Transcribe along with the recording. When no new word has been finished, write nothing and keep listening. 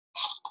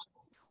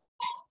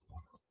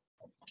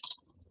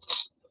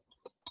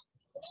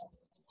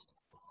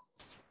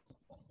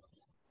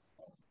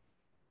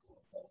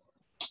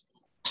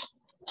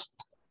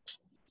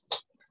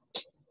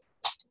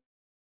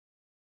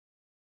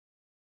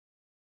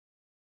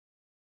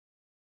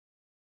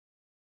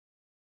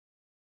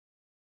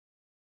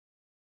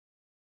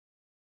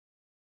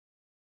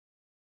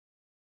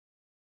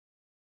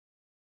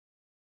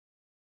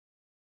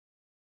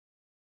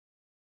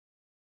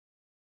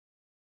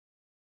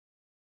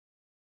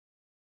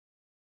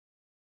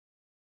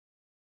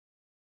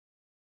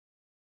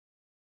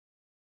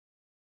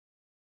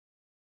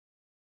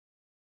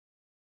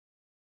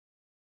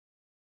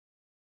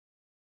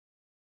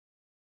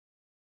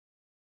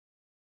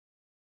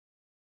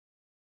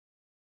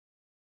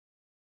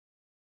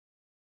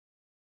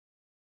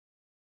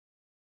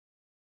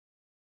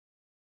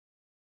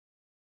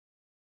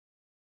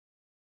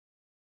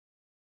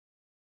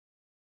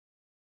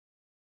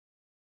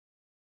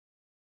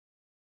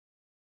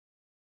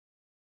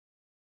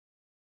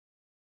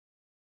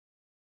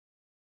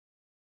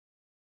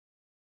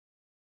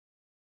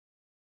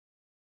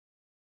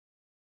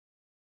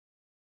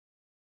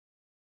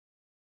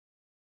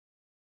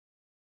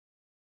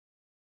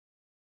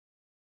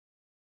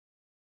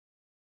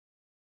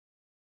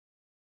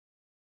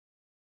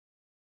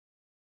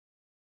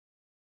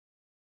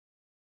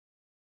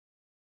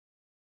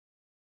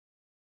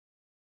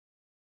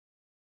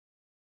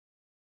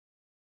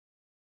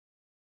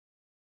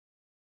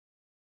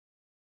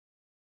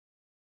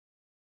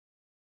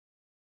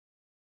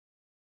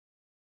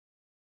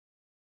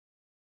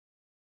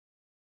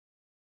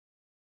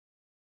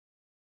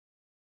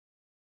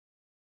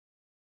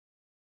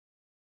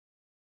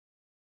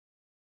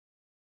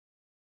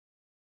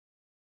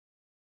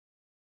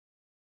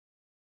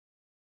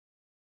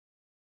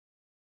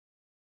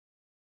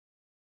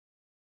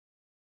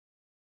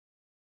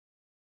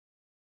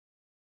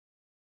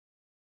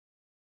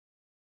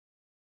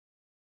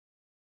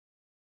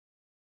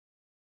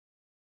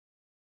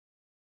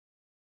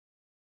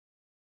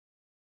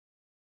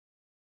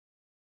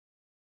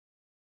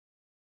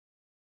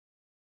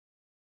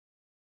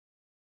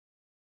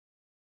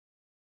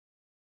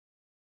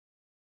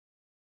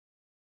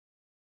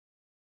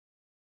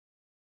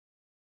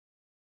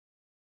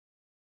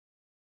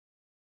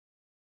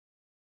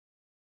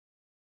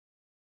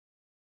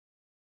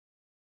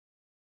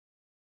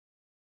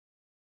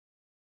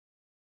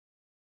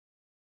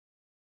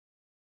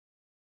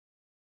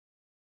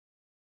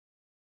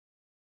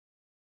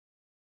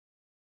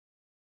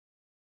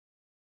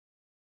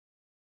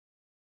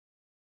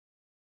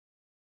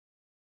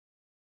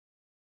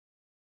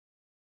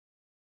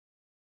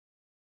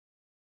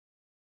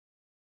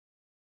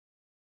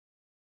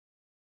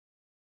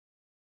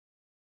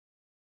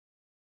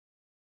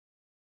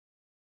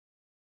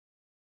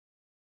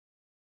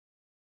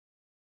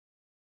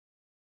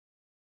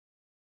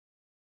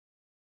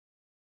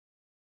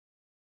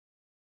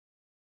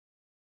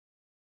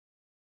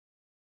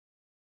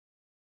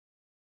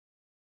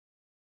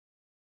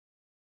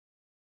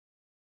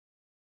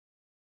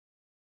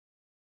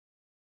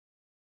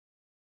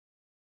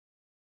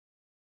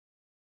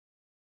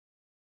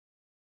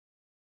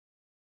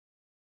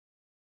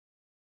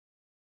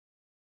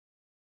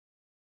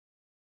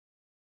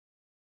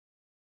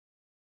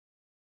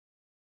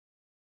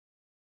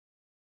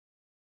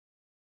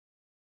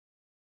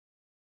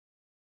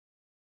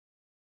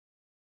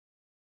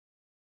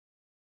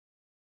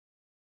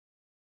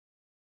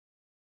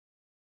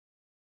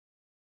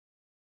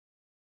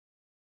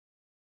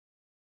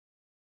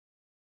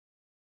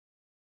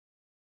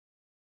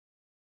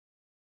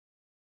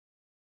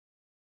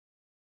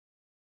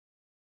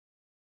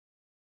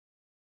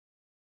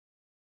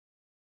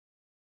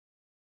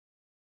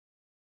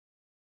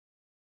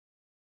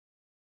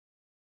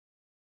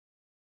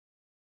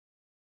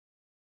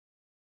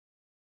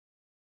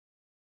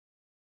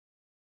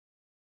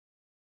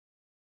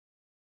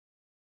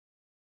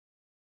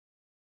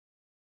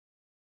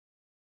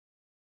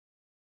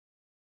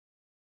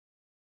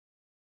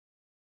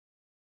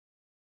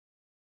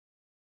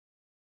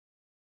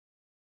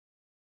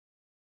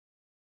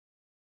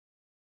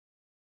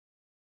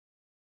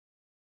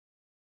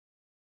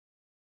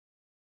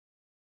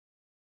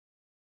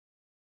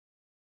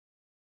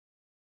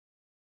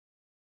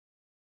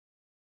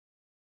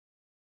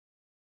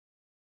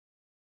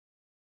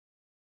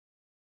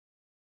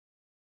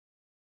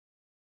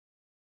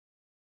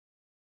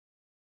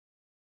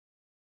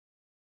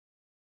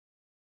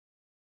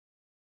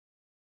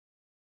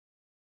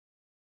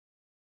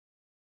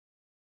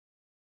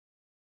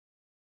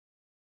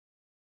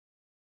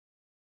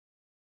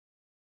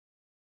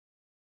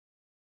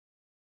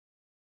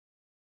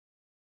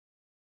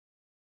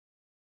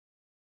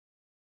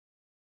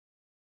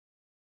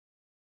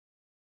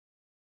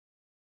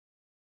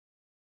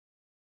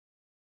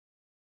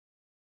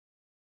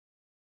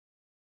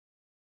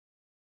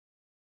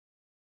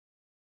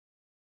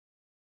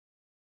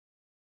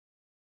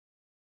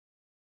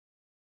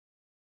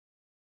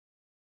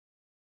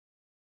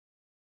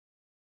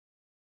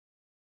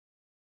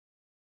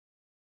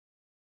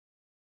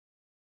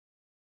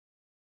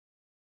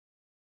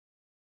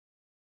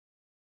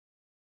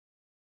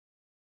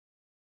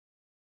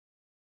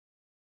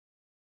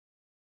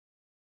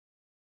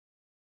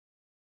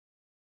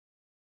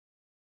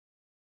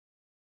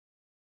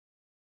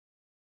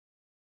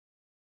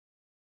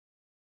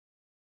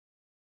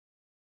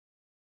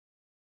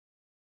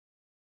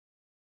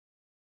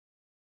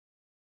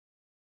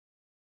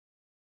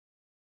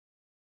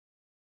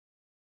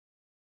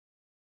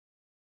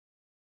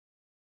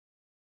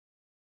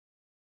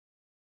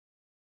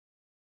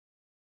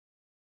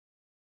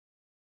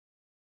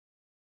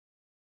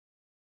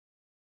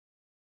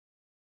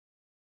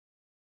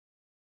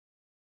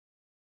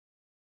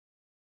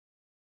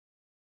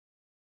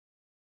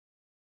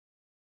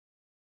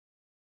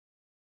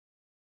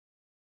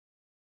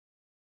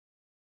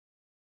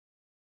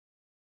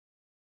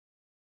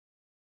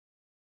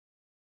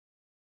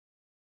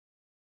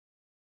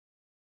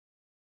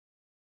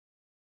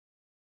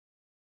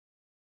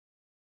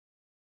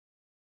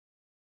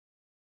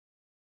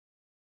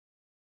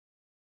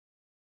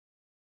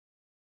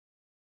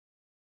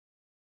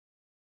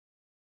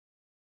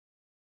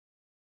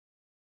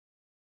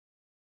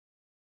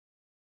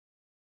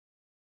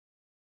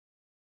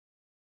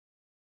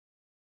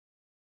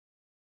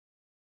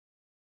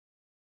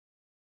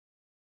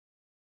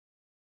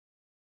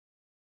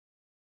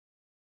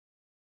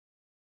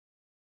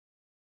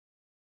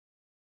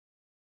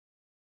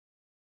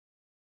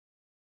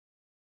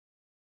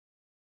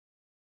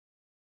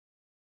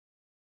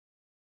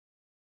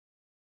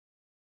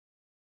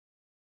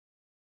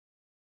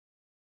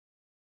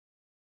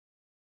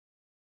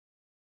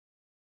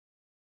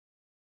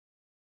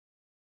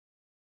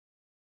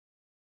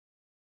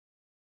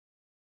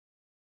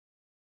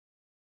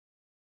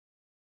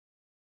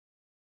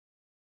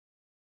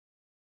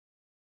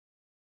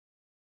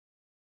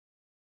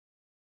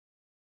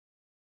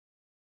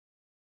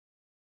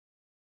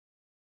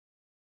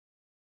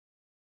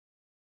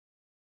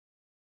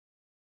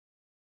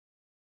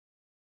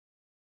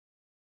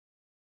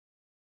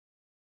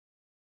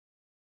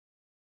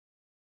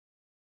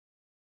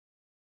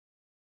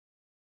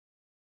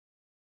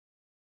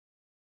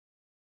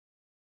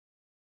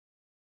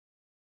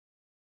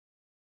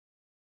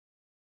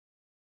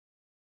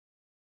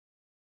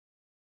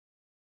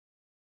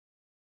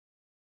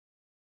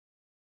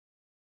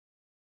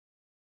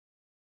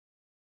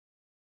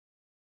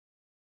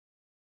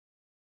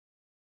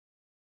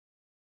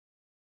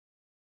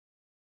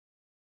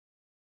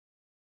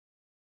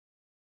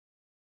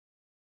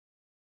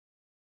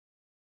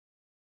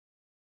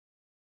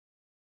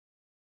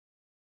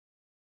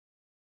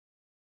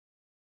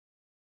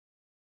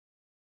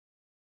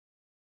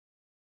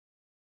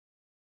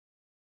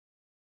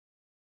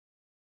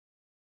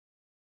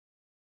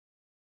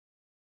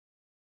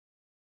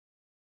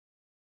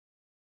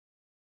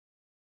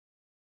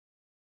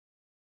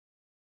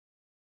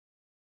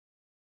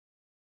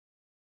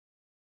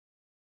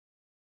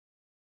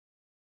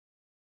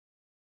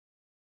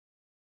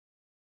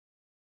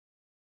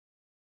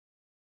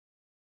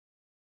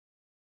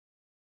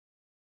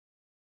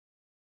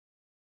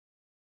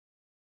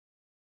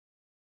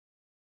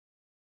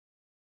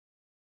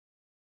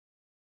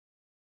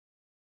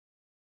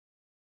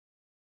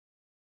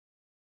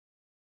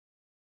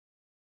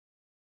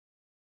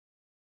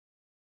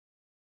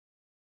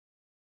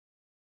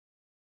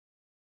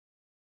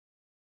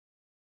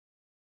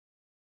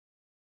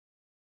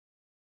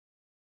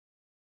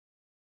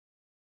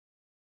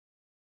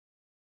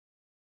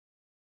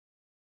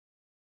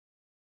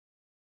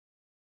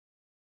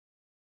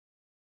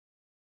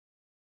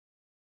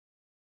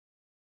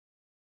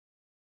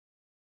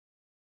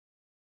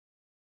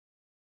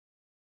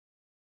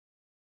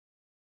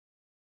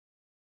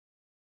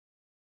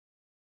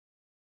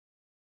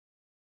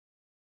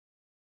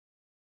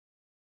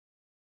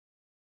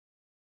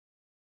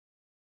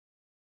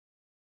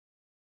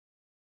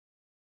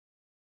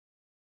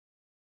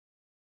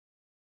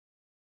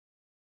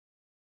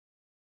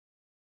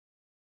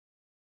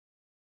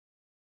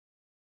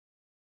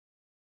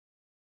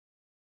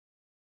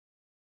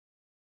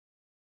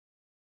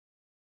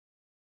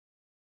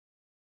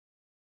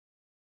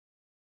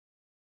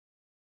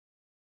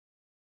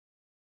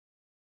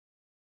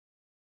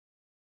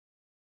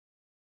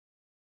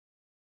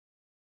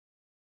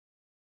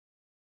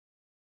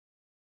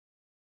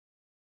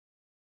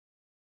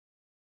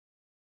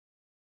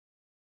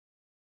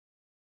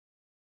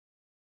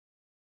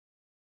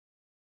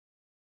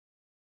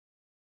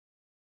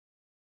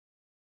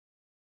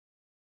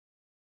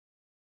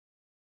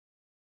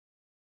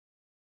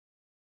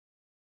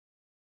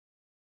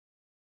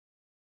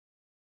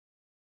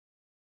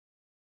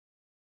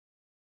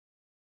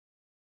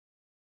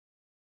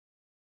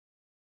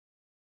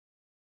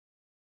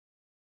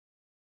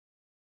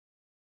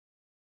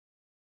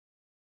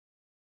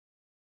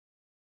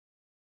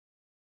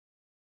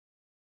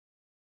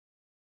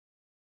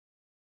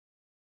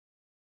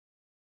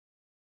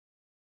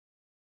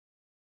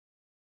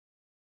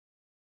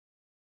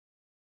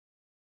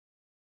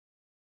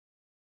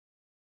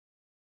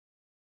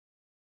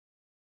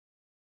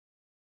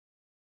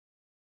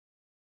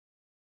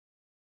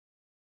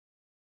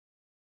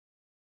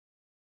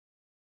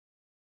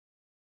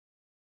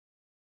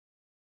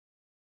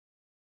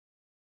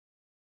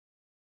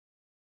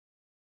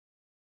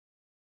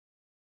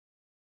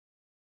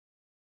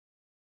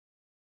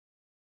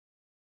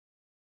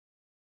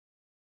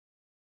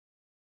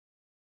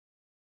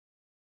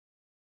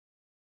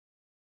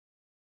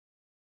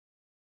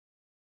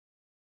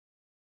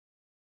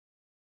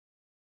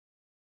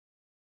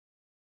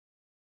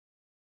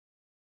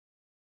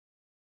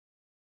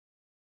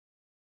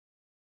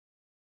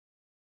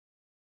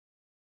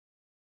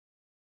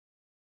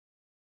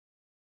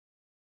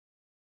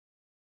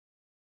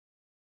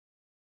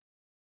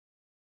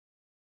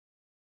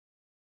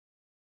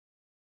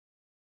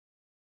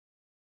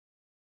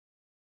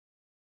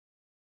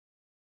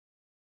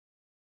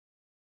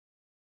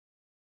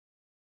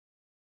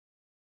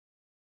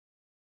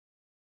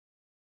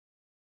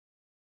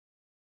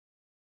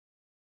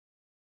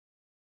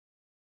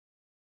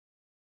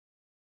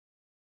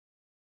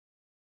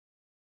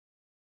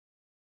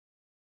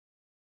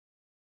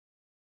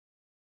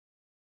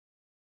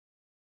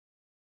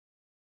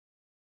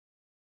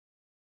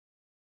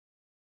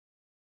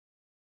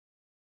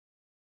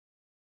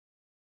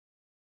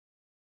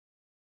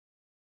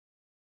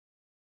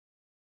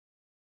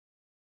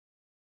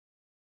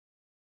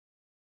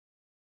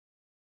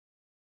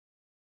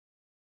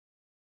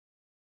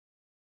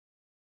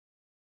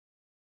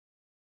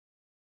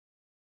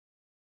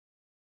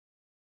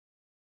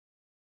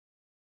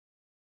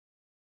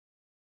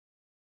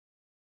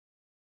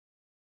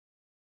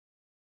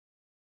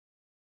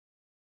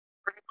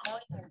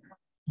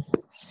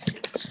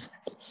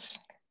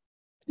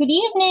Good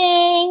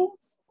evening.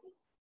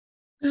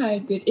 Hi,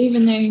 good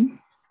evening.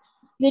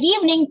 Good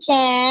evening,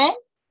 Chan.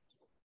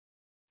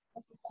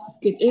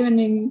 Good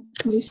evening,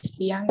 Miss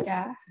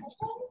Bianca.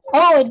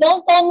 Oh,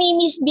 don't call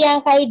me Miss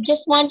Bianca. I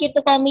just want you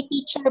to call me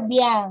Teacher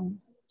Biang.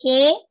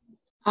 Okay?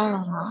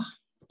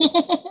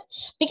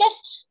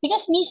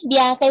 because Miss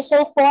Bianca is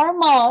so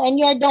formal and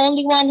you're the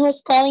only one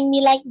who's calling me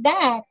like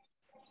that.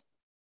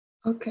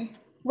 Okay.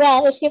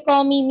 Well, if you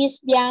call me Miss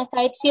Bianca,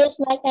 it feels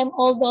like I'm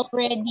old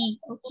already.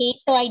 Okay?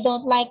 So I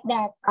don't like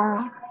that.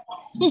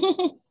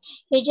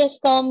 You just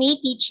call me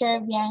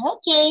Teacher Biang.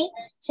 Okay.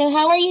 So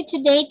how are you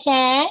today,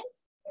 Tan?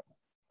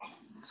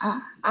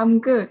 I'm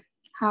good.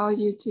 How are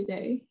you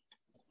today?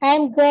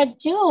 I'm good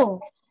too.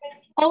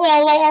 Oh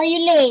well, why are you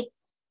late?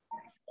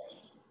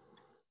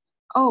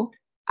 Oh,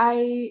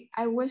 I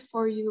wait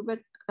for you, but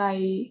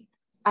I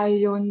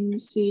don't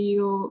see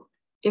you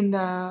in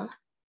the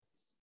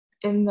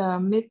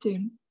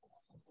meeting.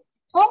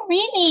 Oh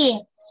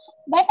really?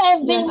 But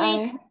I've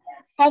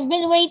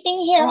been waiting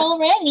here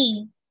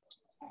already.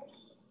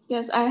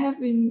 Yes, I have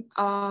been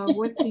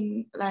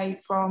waiting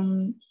like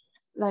from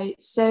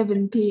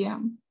 7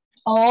 p.m.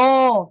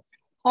 Oh,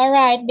 all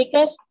right.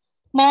 Because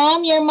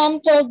your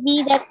mom told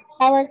me that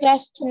our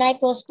class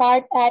tonight will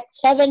start at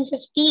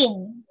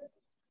 7:15.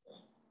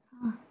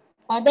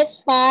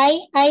 That's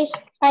why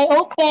I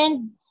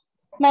opened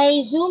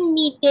my Zoom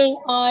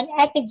meeting on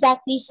at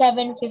exactly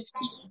 7:15.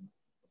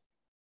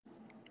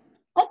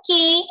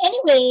 Okay,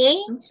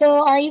 anyway,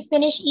 so are you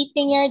finished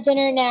eating your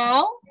dinner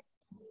now?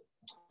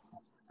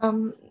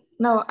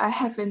 No, I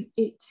haven't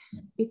eat.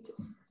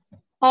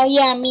 Oh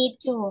yeah, me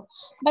too.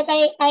 But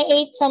I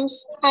ate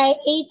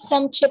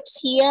some chips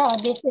here. Oh,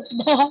 this is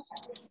the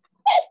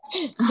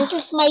this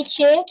is my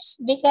chips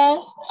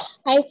because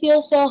I feel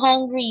so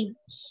hungry.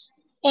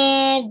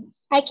 And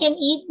I can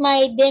eat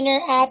my dinner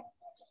at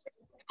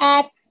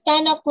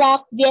 10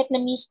 o'clock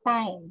Vietnamese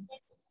time.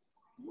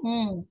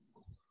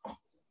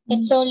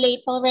 It's so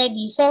late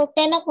already. So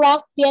 10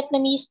 o'clock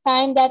Vietnamese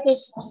time, that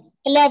is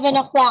 11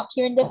 o'clock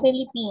here in the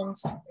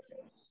Philippines.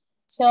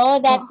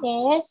 So that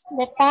is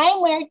the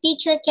time where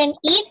teacher can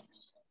eat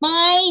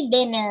my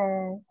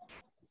dinner.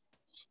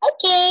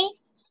 Okay.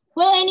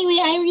 Well, anyway,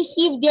 I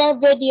received your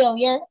video.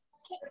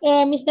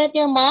 Is that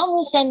your mom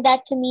who sent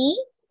that to me?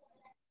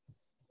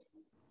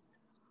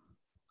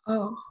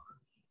 Oh.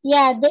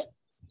 Yeah,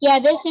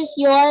 this is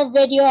your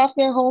video of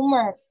your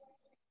homework.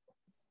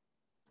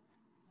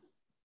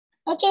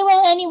 Okay,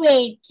 well,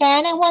 anyway,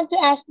 Tan, I want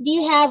to ask, do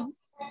you have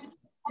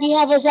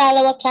a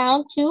Zalo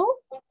account too?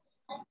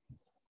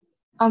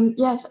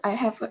 Yes, I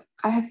have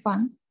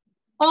one.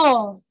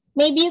 Oh,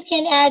 maybe you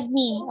can add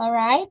me, all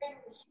right?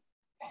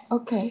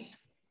 Okay.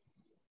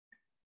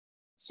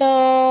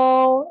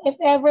 So, if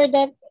ever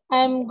that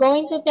I'm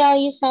going to tell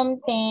you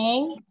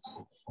something,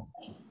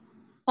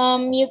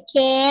 you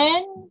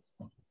can,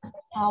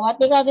 what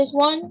do you call this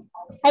one?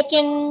 I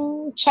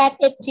can chat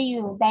it to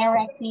you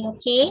directly,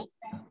 okay?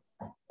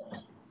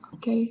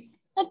 Okay.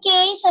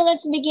 Okay, so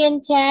let's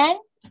begin, Tan.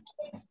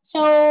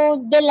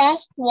 So the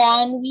last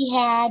one, we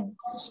had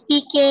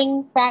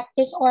speaking,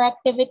 practice, or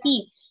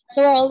activity.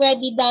 So we're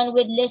already done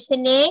with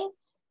listening,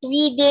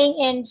 reading,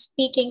 and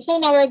speaking. So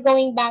now we're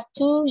going back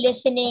to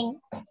listening,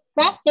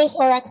 practice,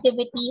 or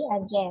activity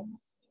again.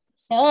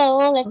 So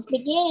let's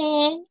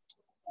begin.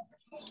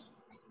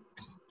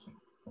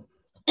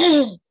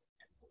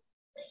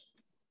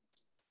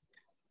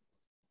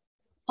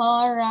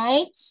 All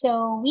right,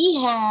 so we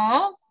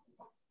have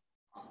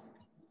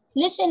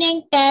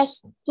listening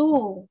test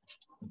 2.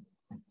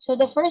 So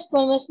the first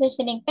one was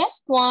listening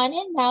test 1,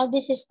 and now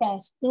this is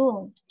test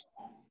 2.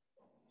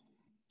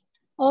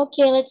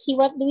 Okay, let's see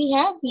what do we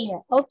have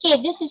here.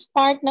 Okay, this is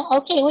part now.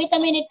 Okay, wait a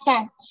minute,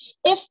 Chan.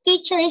 If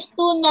teacher is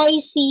too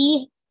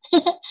noisy,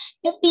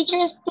 if teacher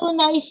is too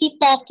noisy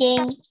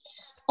talking,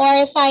 or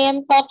if I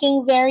am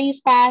talking very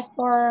fast,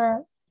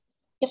 or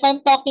if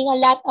I'm talking a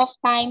lot of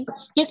time,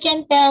 you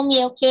can tell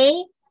me,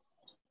 okay?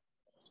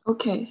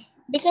 Okay.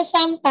 Because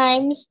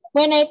sometimes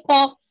when I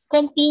talk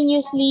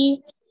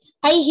continuously,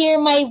 I hear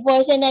my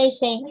voice and I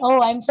say,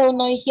 oh, I'm so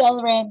noisy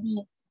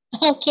already.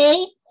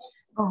 Okay?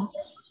 Oh.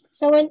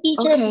 So when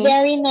teacher is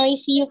very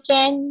noisy, you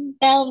can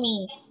tell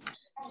me.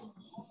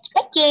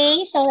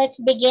 Okay, so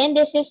let's begin.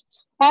 This is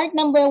part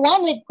number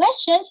 1 with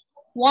questions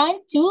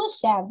 1 to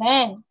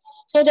 7.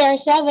 So there are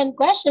 7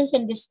 questions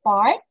in this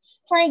part.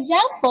 For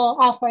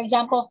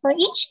example, for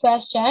each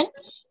question,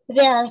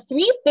 there are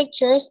 3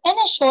 pictures and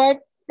a short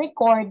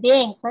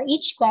recording. For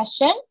each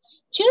question,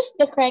 choose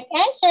the correct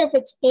answer if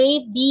it's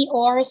A, B,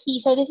 or C.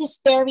 So this is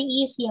very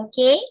easy,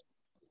 okay?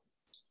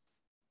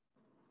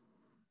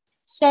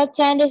 So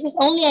 10, this is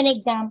only an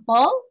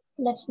example.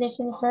 Let's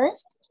listen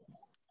first.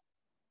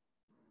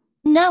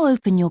 Now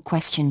open your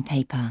question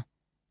paper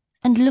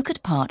and look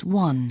at part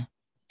 1.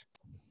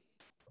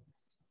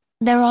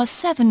 There are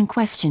 7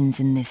 questions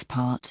in this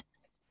part.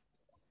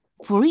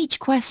 For each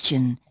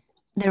question,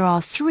 there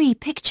are 3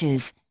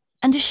 pictures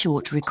and a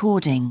short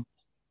recording.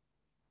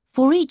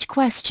 For each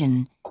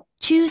question,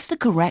 Choose the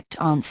correct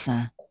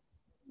answer,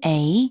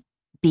 A,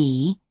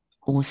 B,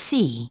 or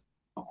C.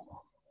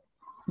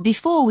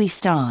 Before we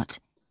start,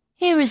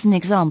 here is an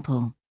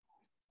example.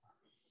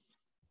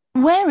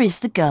 Where is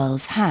the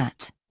girl's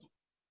hat?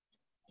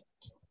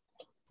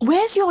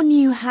 Where's your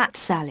new hat,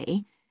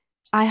 Sally?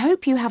 I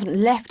hope you haven't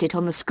left it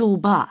on the school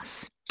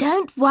bus.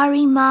 Don't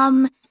worry,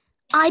 Mum.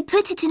 I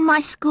put it in my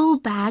school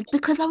bag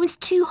because I was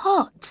too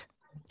hot.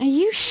 Are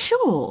you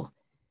sure?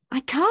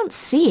 I can't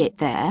see it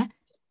there.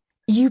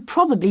 You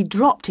probably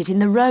dropped it in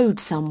the road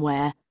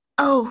somewhere.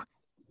 Oh,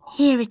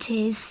 here it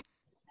is,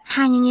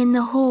 hanging in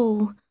the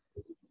hall.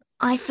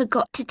 I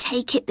forgot to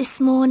take it this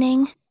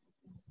morning.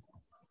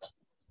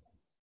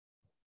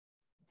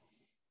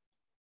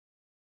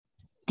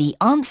 The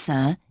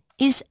answer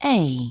is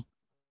A.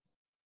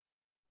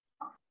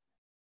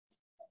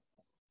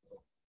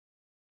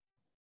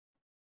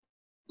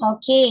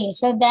 Okay,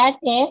 so that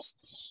is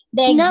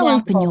the example. Now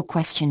open your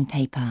question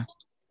paper.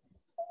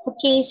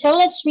 Okay, so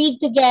let's read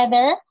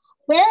together.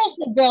 Where is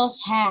the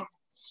girl's hat?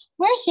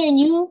 Where's your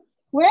new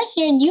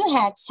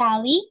hat,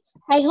 Sally?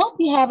 I hope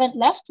you haven't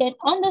left it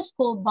on the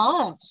school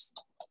bus.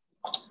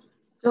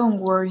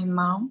 Don't worry,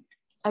 Mom.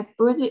 I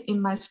put it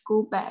in my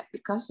school bag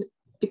because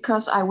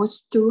I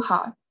was too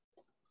hot.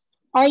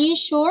 Are you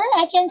sure?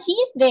 I can see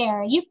it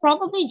there. You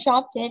probably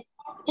dropped it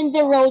in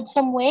the road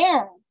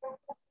somewhere.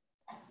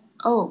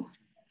 Oh,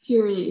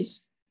 here it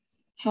is,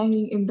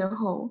 hanging in the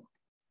hall.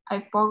 I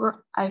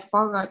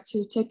forgot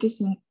to take it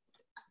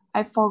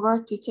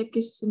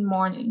this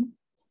morning.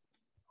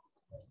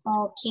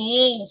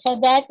 Okay, so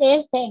that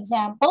is the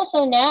example.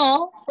 So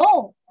now,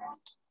 oh,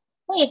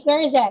 wait,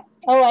 where is that?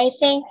 Oh, I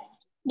think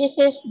this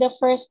is the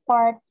first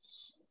part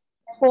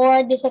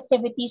for this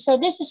activity. So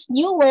this is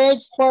new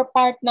words for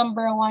part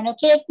number 1.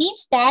 Okay, it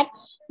means that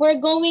we're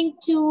going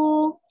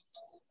to,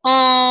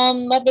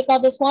 what they call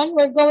this one?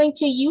 We're going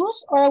to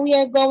use, or we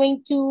are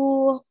going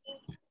to,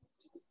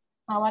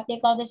 what they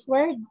call this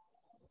word?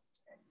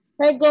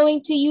 We're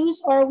going to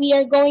use, or we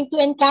are going to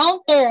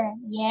encounter.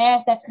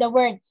 Yes, that's the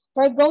word.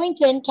 We're going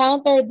to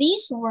encounter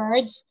these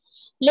words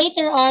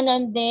later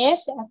on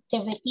this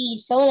activity.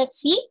 So let's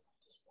see.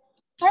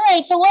 All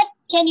right, so what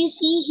can you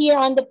see here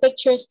on the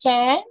pictures,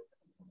 Chan?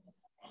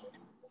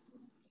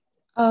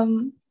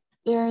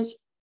 There's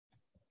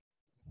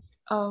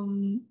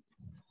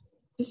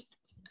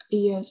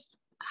yes,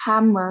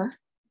 hammer.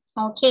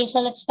 Okay, so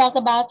let's talk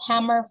about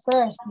hammer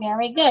first.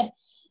 Very good.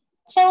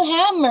 So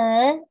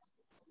hammer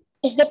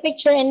is the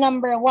picture in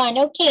number 1.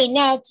 Okay,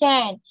 now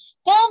Chan,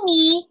 tell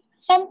me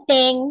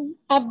something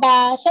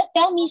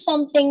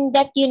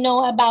that you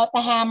know about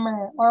a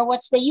hammer, or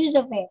what's the use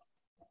of it?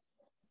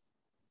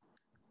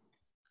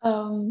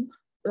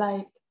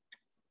 Like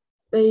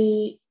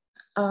they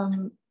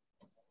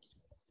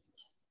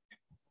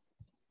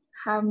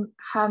hammer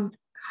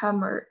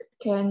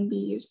can be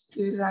used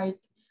to like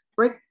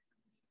break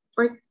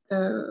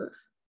the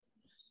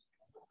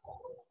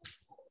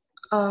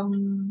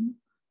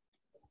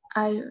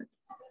iron.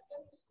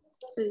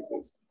 What is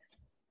this?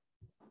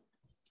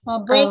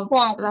 Break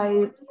what?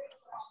 Like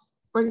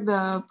break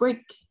the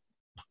brick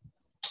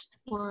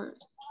or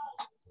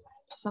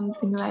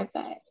something like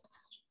that.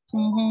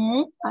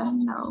 I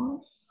don't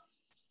know.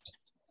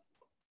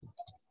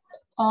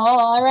 Oh,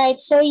 all right.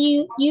 So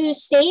you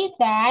say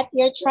that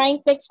you're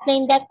trying to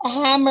explain that a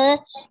hammer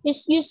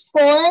is used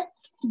for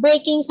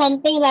breaking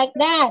something like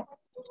that.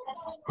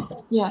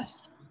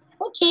 Yes.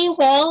 Okay,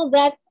 well,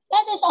 that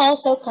is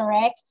also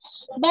correct.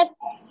 But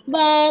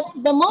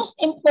the most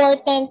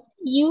important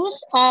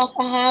use of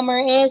a hammer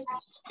is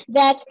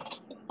that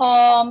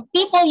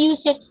people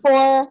use it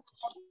for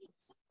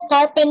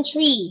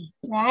carpentry,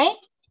 right?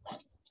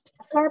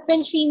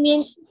 Carpentry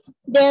means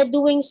they're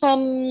doing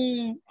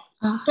some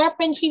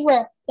carpentry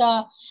work.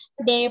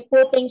 They're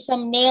putting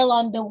some nail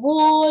on the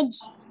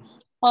woods,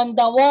 on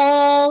the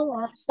wall,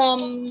 or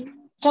some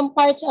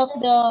parts of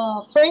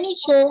the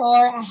furniture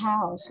or a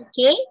house.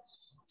 Okay.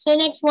 So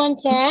next one,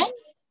 Chan.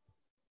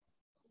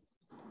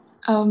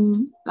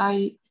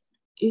 Like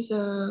is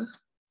a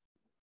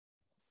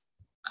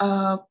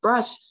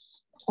brush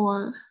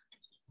or.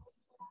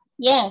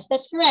 Yes,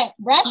 that's correct.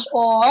 Brush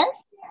or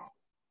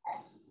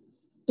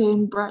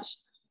paintbrush.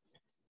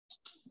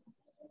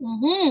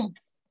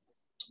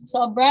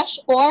 So brush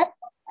or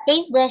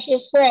paintbrush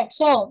is correct.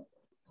 So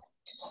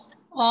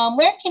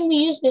where can we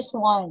use this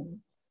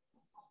one?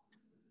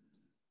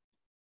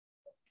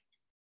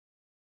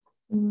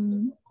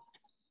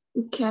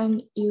 We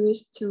can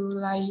use to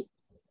like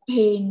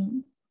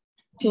paint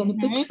a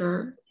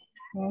picture.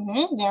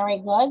 Very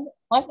good.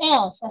 What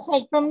else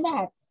aside from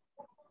that?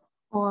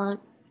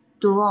 Or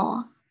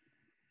draw.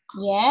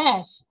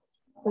 Yes.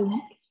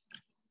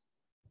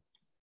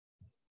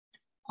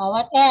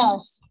 What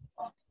else?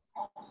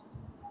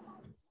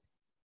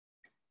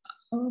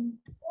 I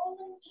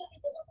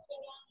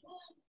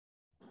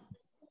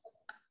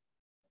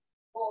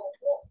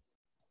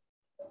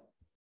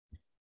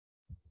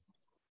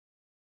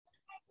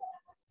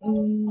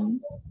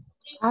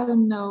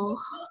don't know.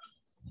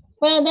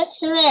 Well, that's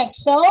correct.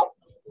 So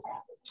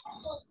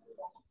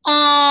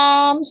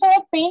So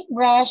a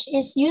paintbrush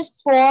is used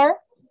for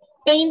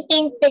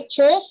painting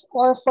pictures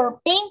or for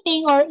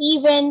painting, or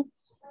even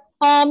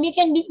you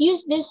can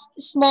use this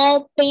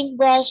small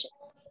paintbrush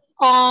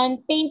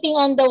on painting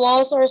on the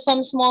walls or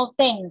some small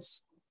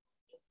things.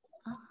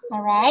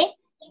 All right.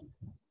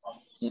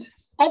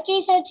 Yes.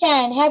 Okay, so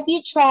Chan, have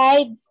you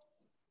tried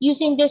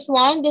using this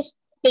one, this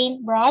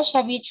paintbrush?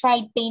 Have you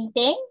tried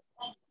painting?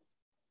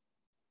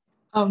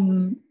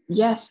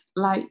 Yes,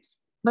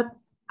 but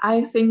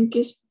I think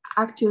it's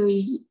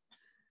actually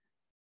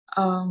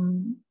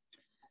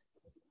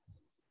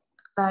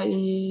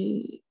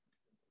like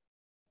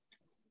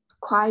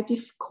quite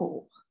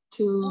difficult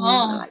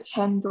to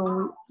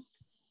handle.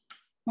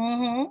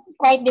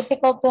 Quite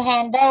difficult to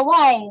handle.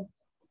 Why?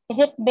 Is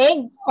it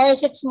big or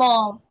is it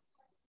small?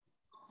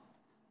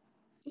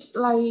 It's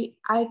like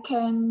I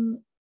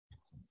can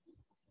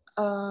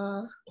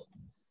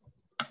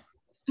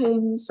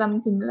paint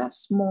something that's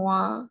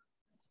small.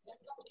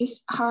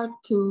 It's hard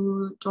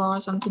to draw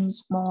something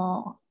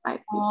small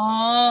like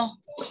this.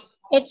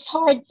 It's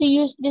hard to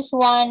use this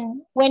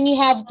one when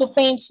you have to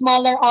paint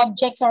smaller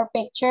objects or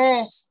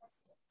pictures.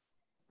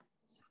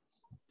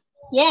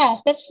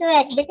 Yes, that's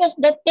correct, because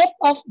the tip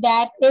of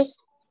that is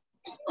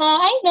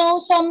I know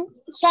some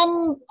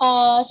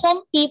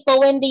people,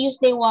 when they use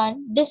this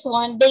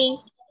one,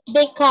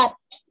 they cut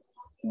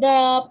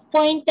the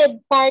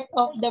pointed part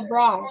of the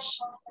brush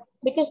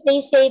because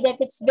they say that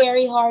it's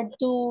very hard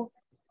to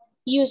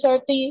use or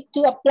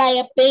to apply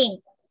a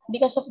paint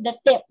because of the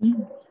tip.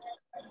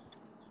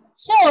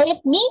 So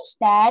it means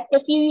that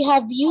if you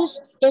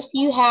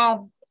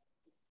have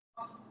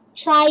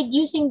tried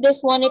using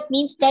this one, it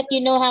means that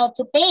you know how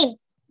to paint.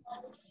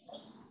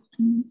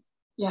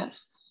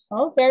 Yes.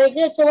 Oh, very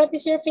good. So what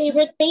is your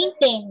favorite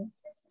painting?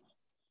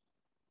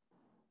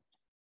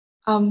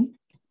 Can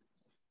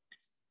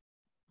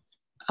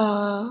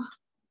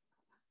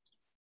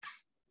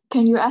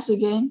you ask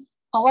again?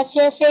 What's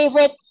your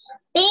favorite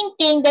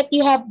painting that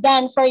you have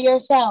done for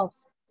yourself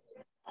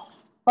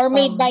or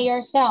made by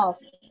yourself?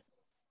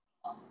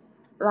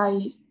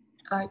 Like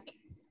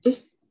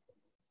it's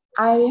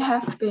I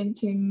have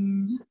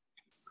painting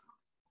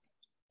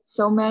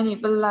so many,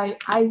 but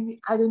like I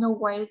don't know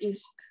why it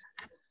is.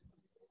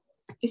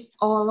 It's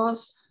all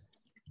lost.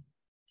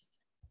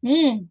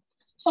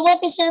 So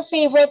what is your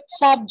favorite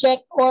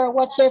subject, or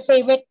what's your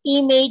favorite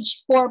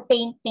image for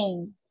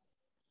painting?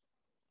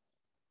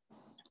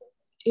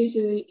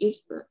 Usually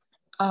it's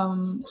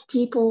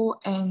people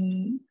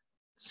and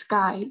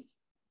sky.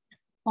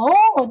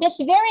 Oh, that's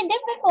very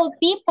difficult,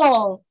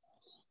 people.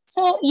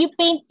 So you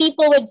paint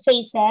people with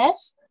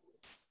faces?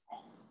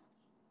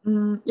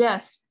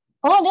 Yes.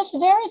 Oh, that's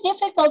very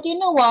difficult. You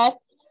know what?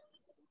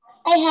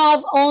 I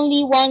have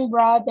only one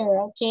brother,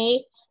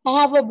 okay? I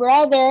have a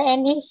brother,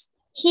 and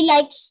he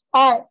likes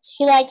art.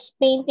 He likes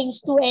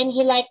paintings too, and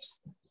he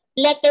likes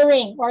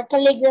lettering or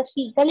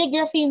calligraphy.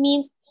 Calligraphy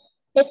means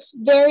it's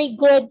very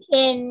good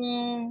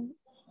in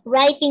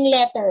writing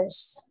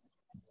letters.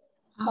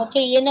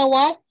 Okay, you know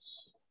what?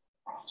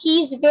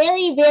 He's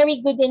very,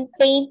 very good in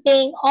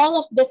painting all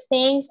of the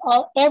things,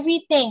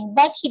 everything,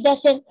 but he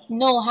doesn't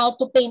know how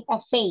to paint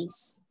a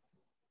face.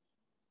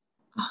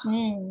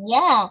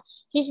 Yeah,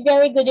 he's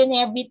very good in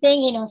everything.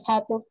 He knows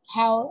how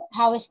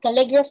is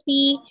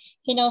calligraphy.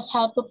 He knows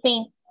how to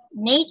paint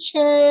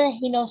nature.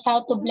 He knows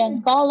how to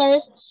blend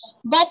colors,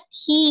 but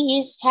he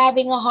is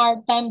having a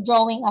hard time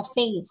drawing a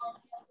face.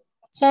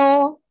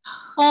 So,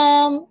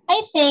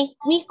 I think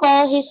we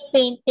call his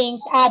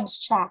paintings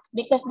abstract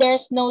because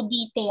there's no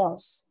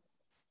details.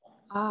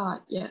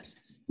 Yes.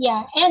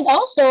 Yeah, and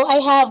also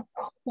I have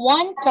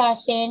one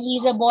cousin.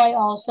 He's a boy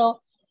also.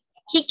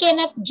 He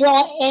cannot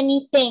draw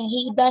anything.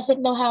 He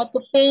doesn't know how to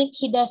paint.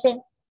 He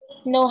doesn't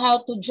know how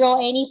to draw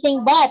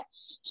anything, but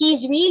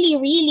he's really,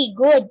 really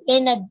good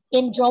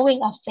in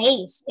drawing a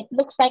face. It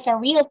looks like a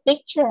real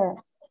picture.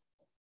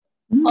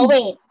 Oh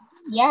wait,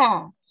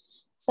 yeah.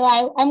 So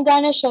I'm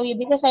gonna show you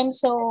because I'm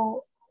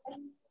so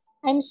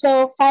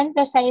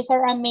fantasized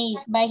or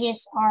amazed by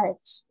his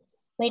arts.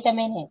 Wait a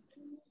minute.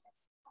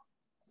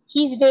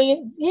 He's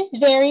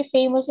very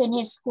famous in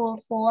his school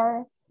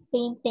for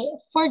painting,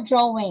 for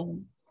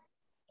drawing.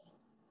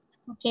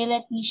 Okay,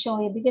 let me show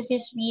you because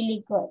it's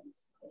really good.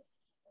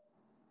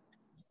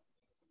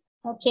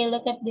 Okay,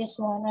 look at this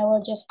one. I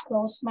will just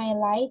close my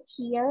light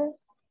here.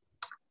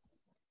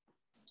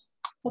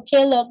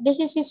 Okay, look, this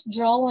is his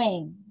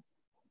drawing.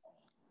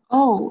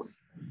 Oh.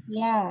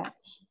 Yeah.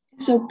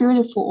 So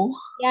beautiful.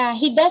 Yeah,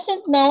 he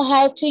doesn't know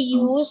how to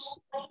use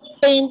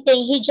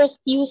painting. He just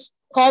used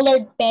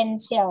colored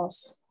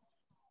pencils.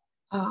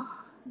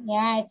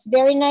 Yeah, it's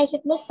very nice.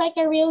 It looks like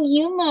a real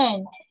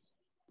human.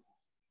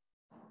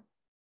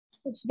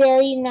 It's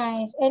very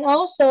nice. And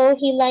also,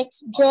 he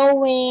likes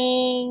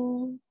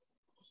drawing.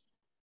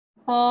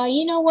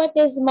 You know what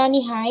is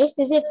Money Heist?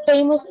 Is it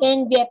famous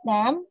in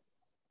Vietnam?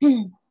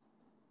 Do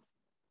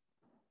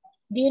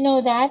you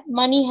know that?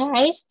 Money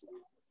Heist?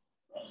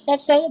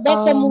 That's a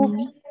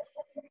movie.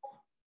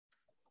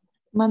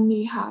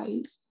 Money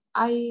Heist.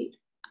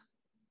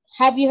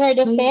 Have you heard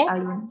of it?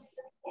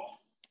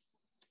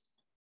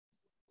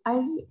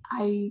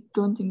 I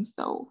don't think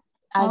so.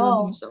 I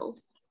don't think so.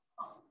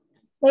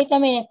 Wait a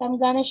minute. I'm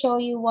gonna show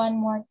you one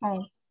more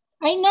time.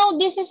 I know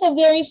this is a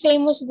very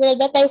famous girl,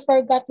 but I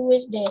forgot who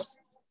is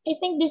this. I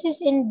think this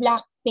is in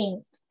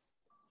Blackpink.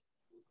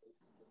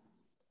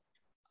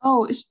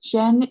 Oh, it's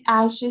Jenny.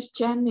 She's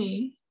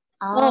Jenny.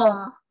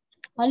 Oh,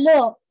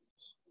 look.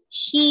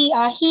 He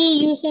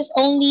uses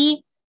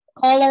only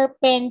color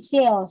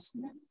pencils,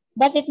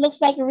 but it looks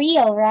like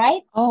real,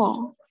 right?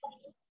 Oh,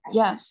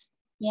 yes.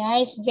 Yeah,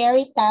 he's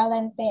very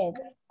talented.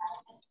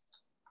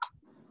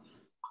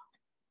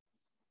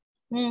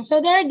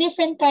 So there are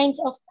different kinds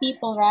of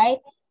people, right?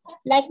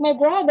 Like my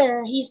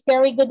brother, he's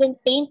very good in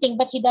painting,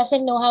 but he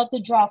doesn't know how to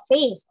draw a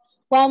face.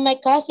 While my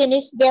cousin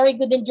is very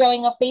good in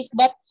drawing a face,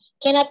 but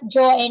cannot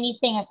draw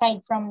anything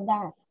aside from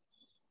that.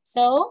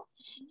 So,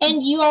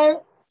 and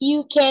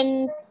you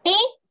can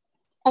paint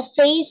a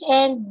face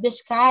and the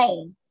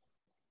sky.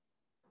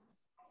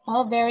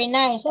 Oh, very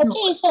nice.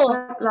 Okay, so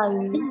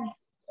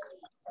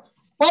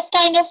what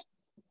kind of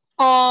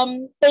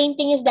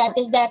painting is that?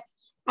 Is that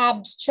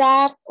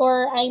abstract,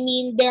 or I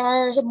mean there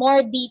are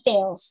more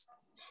details?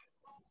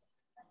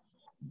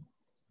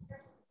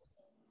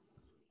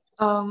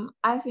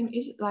 I think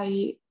it's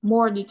like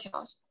more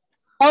details.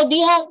 Oh, do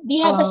you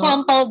have a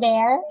sample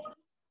there?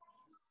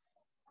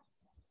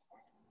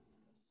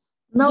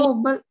 No,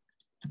 but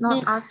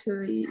not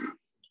actually.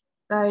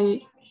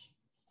 Like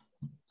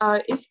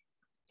it's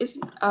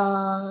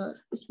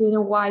been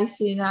a while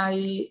since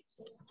I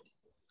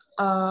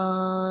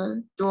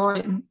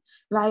drawing.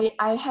 Like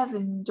I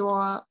haven't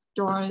drawn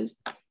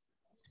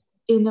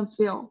in a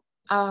field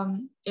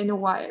in a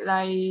while,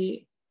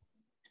 like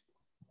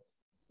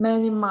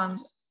many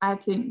months, I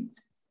think.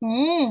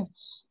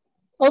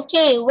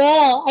 Okay,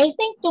 well, I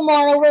think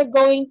tomorrow we're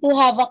going to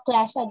have a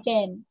class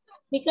again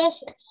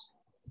because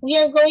we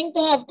are going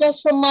to have class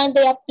from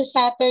Monday up to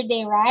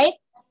Saturday, right?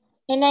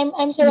 And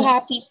I'm so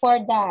happy for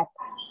that.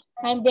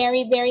 I'm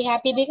very, very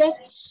happy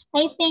because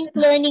I think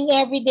learning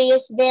every day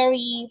is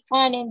very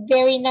fun and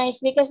very nice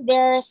because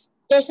there's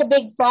a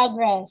big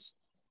progress.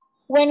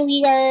 When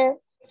we are,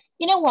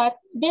 you know what,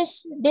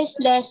 this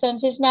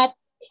lessons is not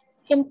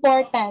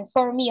important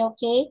for me,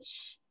 okay?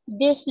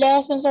 These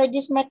lessons or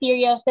these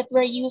materials that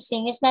we're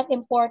using is not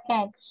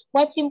important.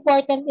 What's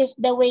important is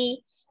the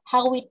way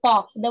how we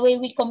talk, the way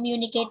we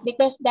communicate,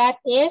 because that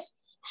is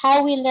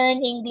how we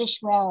learn English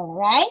well,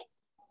 right?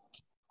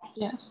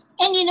 Yes.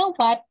 And you know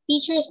what?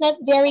 Teacher is not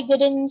very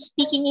good in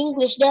speaking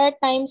English. There are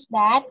times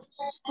that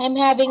I'm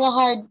having a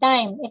hard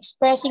time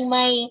expressing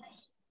my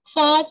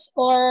thoughts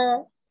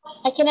or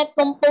I cannot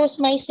compose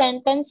my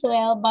sentence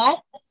well,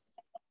 but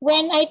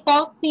when I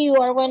talk to you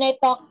or when I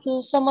talk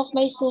to some of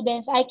my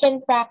students, I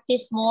can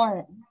practice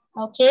more.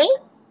 Okay?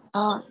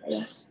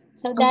 Yes.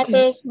 So that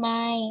is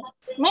my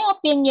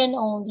opinion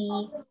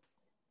only.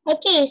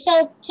 Okay,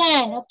 so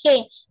 10.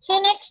 Okay. So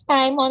next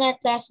time on our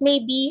class,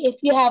 maybe if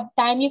you have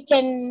time, you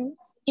can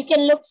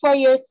look for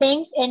your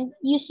things and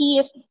you see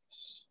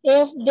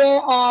if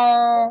there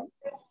are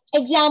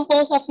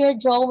examples of your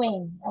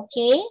drawing.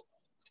 Okay?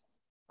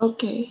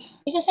 Okay.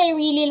 Because I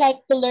really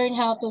like to learn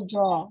how to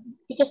draw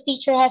because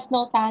teacher has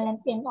no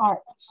talent in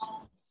arts.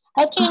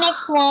 Okay,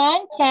 next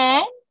one,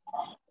 10.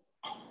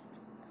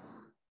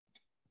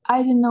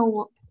 I don't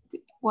know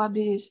what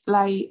is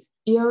like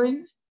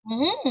earrings.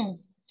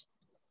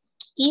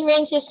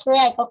 Earrings is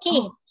correct.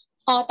 Okay.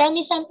 Tell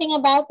me something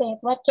about it.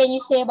 What can you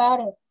say about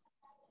it?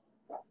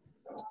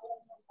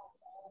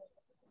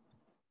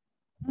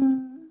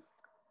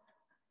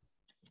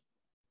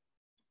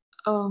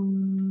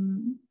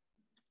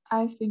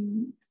 I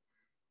think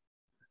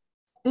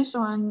this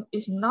one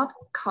is not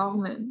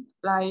common.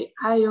 Like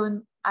I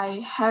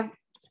have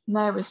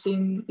never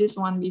seen this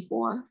one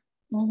before.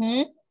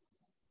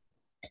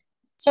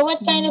 So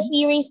what kind of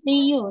earrings do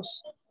you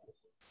use?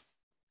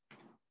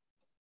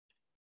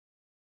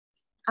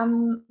 I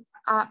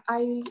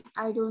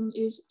don't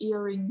use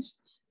earrings.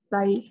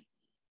 Like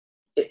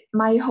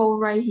my whole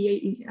right here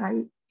is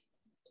like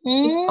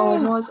it's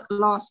almost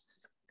lost.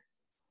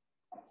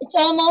 It's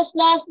almost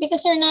lost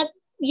because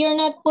you're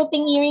not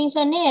putting earrings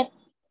on it.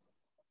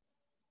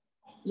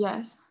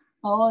 Yes.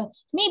 Oh,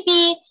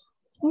 maybe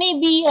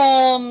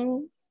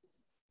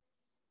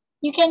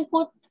you can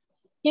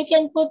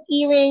put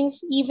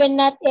earrings even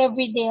not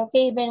every day,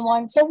 okay? Even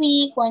once a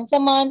week, once a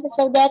month,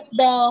 so that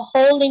the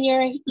hole in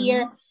your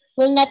ear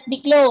will not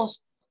be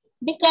closed.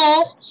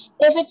 Because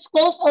if it's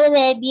closed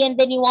already and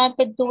then you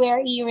wanted to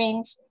wear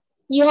earrings,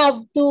 you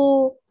have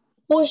to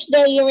push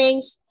the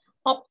earrings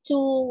up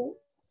to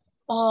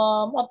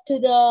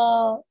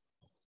the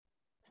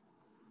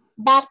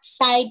back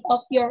side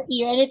of your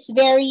ear,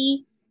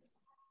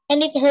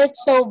 and it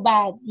hurts so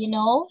bad, you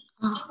know?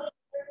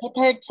 It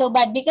hurts so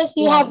bad because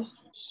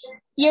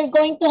you're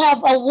going to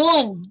have a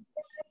wound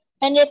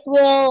and it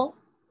will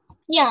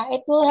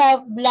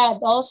have blood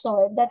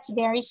also. That's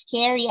very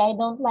scary. I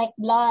don't like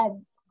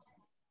blood.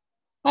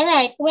 All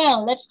right,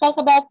 well, let's talk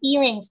about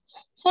earrings.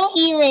 So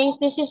earrings,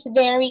 this is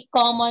very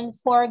common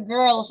for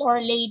girls or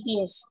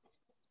ladies.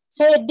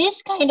 So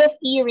this kind of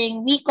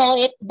earring, we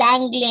call it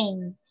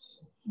dangling.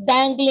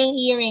 dangling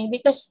earring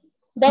because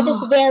that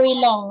is very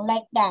long,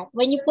 like that.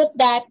 When you put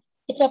that,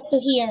 it's up to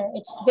here.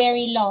 It's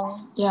very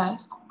long.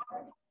 Yes.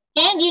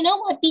 And you know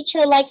what?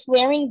 Teacher likes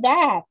wearing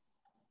that.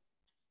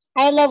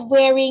 I love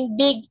wearing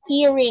big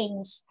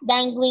earrings,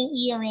 dangling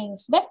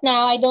earrings. But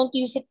now I don't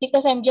use it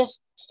because I'm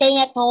just staying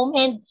at home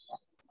and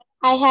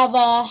I have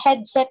a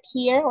headset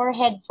here or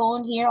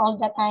headphone here all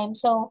the time.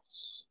 So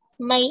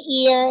my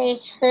ear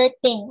is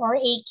hurting or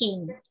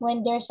aching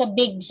when there's a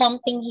big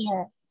something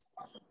here.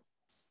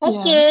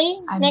 Okay,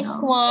 Yes, I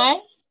next know.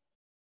 one.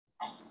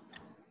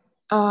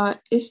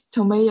 It's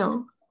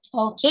tomato.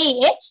 Okay,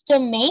 it's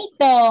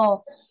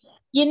tomato.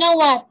 You know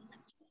what?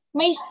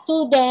 My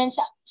students,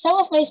 some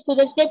of my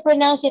students, they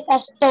pronounce it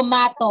as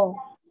tomato.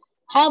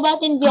 How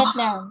about in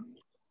Vietnam?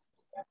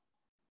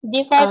 Do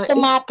you call it It's cà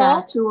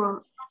tomato?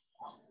 chua.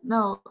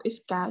 No, it's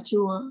cà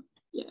chua.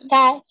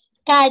 Yeah.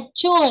 Cà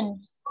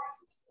chun.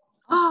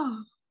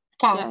 Oh,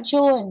 Cà yes.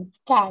 chun.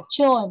 Cà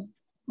chun.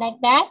 Like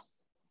that?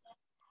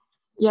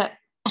 Yeah.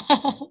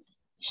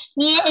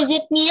 Near, is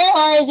it near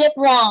or is it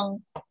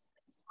wrong?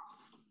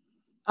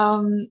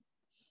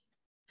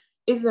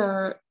 It's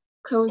a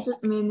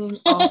closest meaning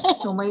of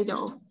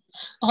tomato.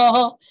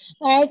 Oh,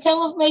 all right.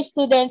 Some of my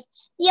students,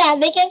 yeah,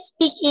 they can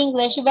speak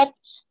English, but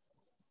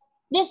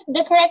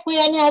the correct way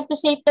on how to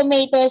say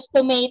tomato is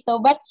tomato.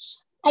 But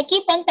I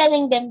keep on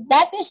telling them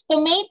that is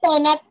tomato,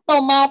 not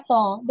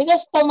tomato,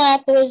 because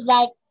tomato is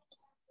like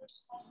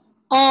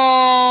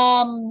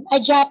a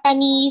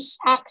Japanese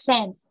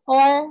accent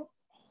or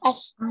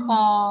as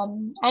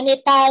an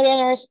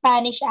Italian or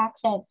Spanish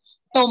accent.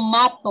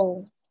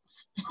 Tomato.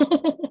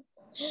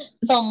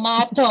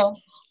 Tomato.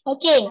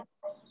 Okay.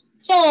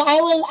 So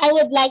I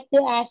would like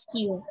to ask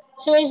you.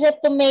 So is a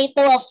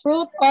tomato a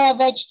fruit or a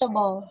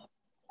vegetable?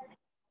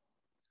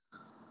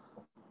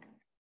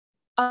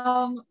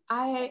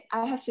 I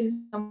have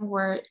seen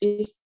somewhere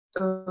it's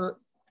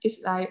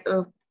like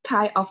a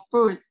kind of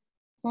fruit.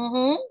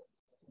 Mm-hmm.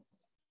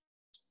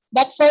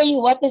 But for you,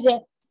 what is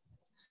it?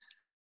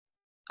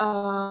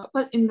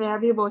 But in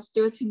variable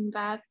still think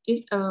that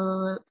it's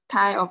a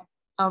kind of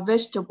a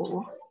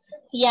vegetable.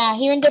 Yeah,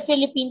 here in the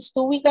Philippines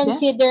too, we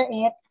consider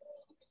it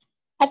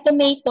a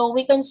tomato.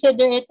 We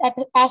consider it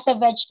as a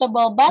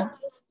vegetable, but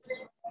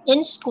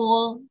in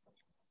school,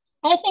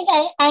 I think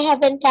I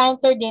have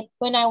encountered it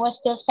when I was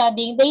still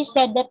studying. They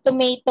said that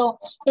tomato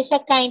is a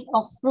kind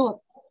of fruit.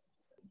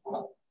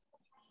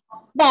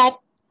 But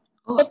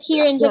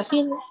here in the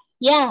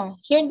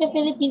here in the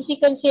Philippines we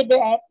consider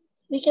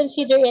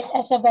it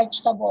as a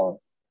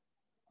vegetable.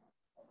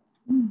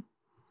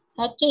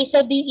 Okay,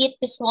 so do you eat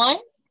this one?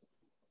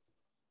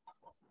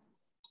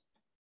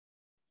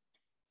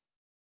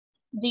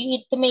 Do you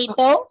eat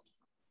tomato?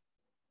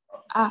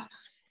 I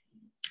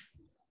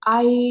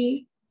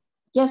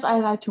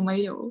like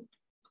tomato.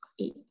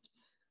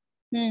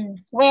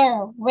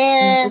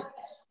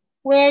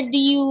 Where do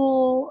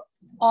you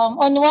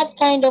on what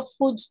kind of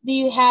foods do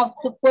you have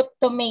to put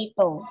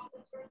tomato?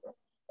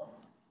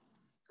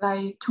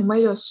 Like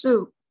tomato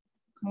soup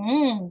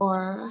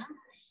or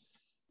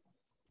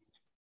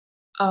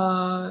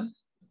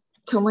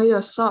tomato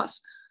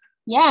sauce.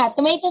 Yeah,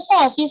 tomato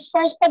sauce used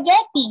for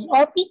spaghetti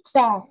or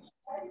pizza.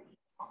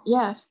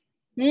 Yes.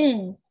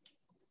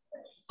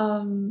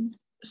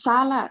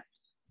 Salad.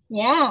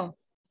 Yeah.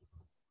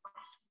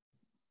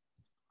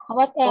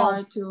 What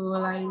else? Or to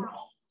like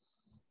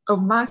a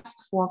mask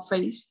for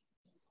face.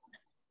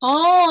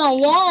 Ah,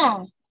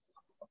 yeah.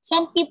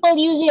 Some people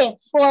use it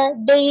for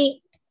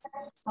they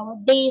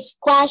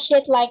squash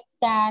it like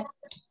that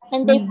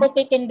and they put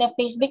it in the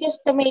face because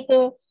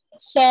tomato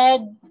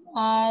said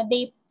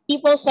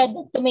people said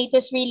that tomato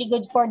is really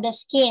good for the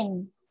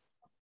skin.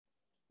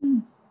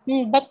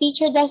 But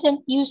teacher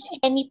doesn't use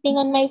anything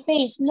on my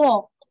face.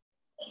 Look,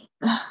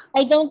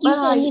 I don't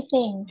use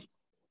anything.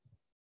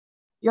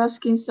 Your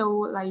skin so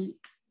like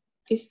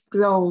it's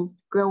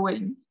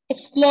glowing.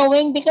 It's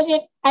glowing because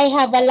I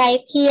have a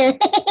light here.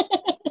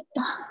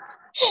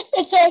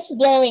 That's why it's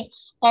glowing.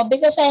 Oh,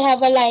 because I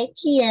have a light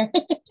here.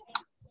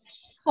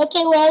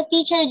 Okay, well,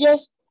 teacher,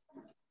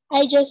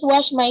 I just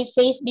wash my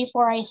face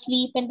before I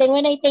sleep, and then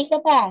when I take a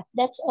bath,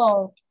 that's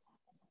all.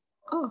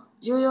 Oh,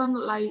 you don't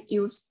like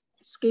use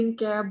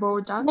skincare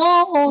products?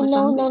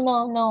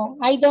 No.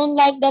 I don't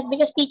like that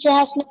because teacher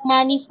has no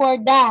money for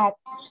that.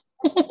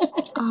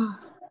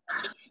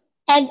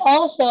 And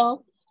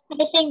also,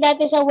 I think that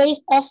is a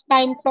waste of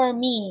time for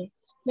me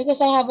because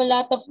I have a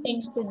lot of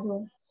things to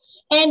do.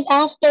 And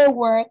after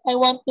work, I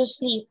want to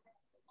sleep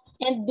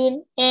and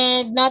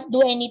not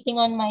do anything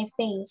on my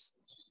face.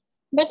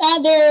 But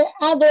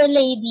other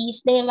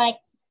ladies, they like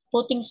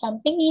putting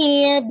something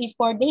here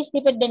before they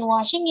sleep and then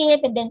washing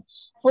it and then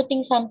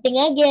putting something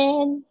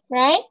again,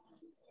 right?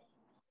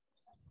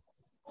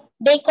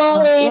 They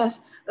call it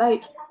yes,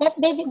 like what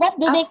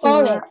do they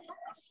call it?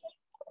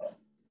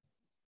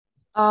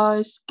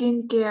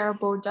 Skincare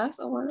products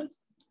or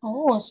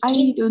skincare.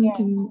 I don't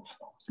think.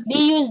 Do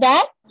you use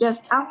that?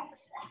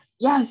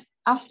 Yes,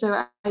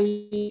 after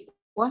I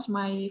wash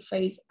my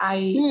face,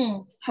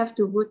 I have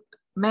to put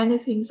many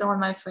things on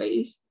my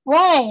face.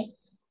 Why?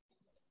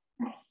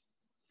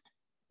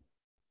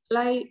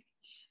 like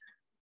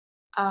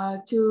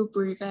to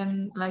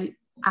prevent like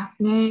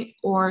acne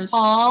or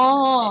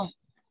Oh,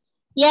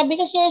 yeah,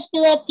 because you're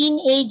still a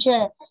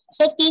teenager.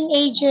 So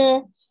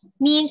teenager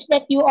means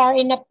that you are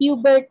in a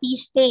puberty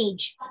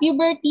stage.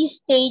 Puberty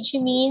stage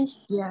means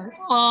yes.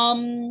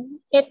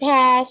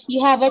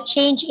 you have a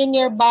change in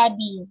your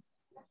body.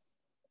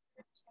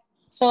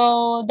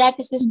 So that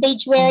is the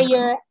stage where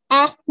your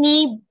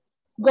acne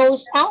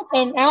goes out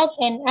and out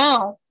and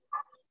out,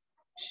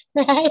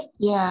 right?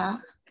 Yeah.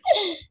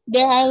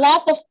 There are a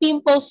lot of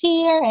pimples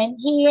here and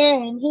here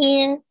and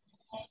here.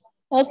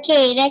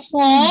 Okay, next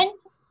one.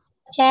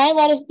 Chan,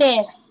 what is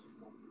this?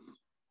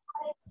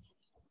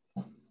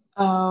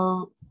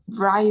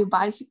 Ride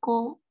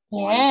bicycle.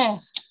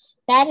 Yes,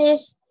 that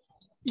is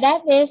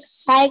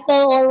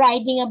cycle or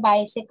riding a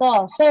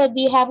bicycle. So do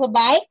you have a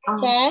bike,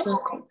 Chan?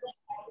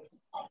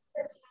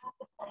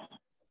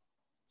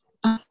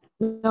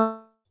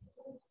 No,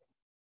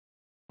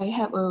 I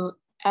have a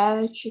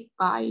electric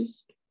bike.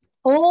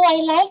 Oh, I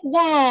like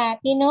that.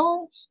 You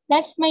know,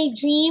 that's my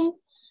dream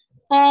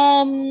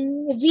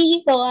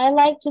vehicle. I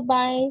like to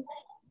buy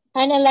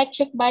an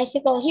electric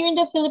bicycle. Here in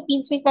the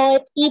Philippines, we call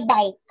it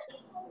e-bike.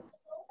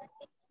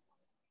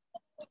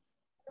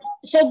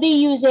 So do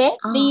you use it?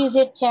 Do you use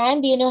it,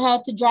 Chan? Do you know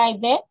how to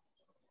drive it?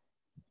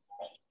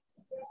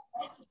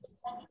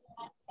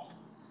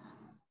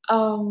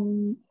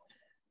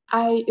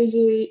 I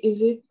usually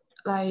use it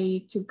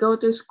like to go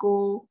to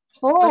school.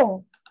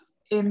 Oh.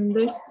 But in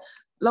this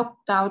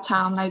lockdown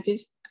time like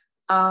this,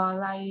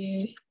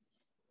 I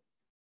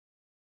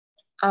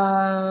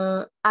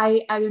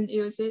don't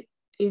use it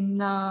in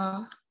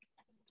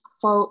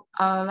for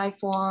like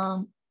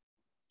for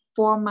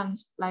 4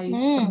 months, like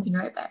something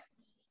like that.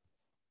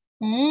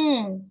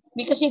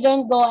 Because you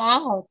don't go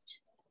out.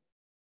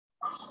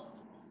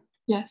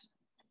 Yes.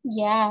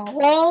 Yeah.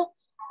 Well,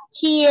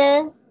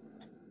 here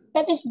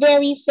that is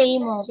very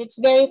famous. It's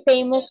very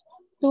famous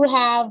to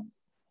have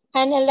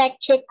an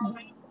electric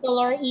bicycle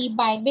or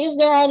e-bike because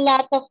there are a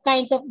lot of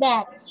kinds of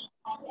that.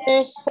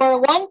 There's for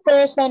one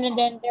person and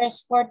then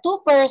there's for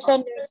two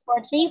person, there's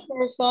for three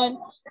person.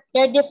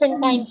 There are different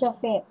kinds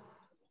of it.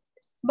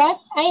 But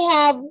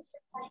I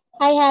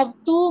have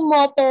two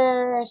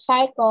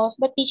motorcycles,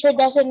 but teacher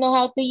doesn't know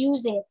how to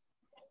use it.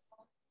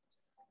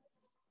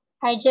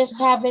 I just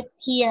have it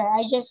here.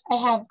 I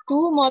have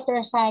two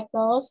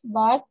motorcycles,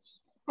 but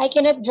I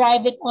cannot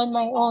drive it on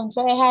my own.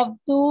 So I have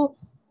to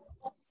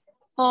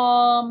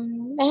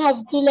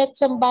let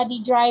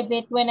somebody drive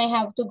it when I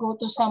have to go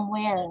to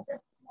somewhere.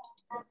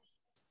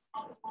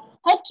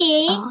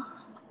 Okay.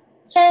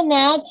 So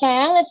now,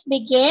 Tan, let's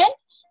begin.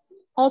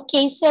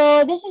 Okay,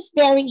 so this is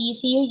very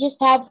easy. You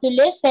just have to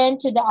listen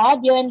to the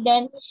audio and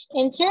then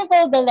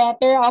encircle the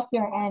letter of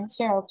your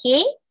answer,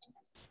 okay?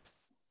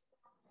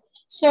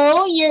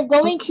 So you're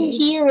going to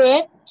hear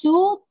it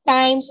 2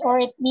 times or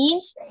it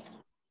means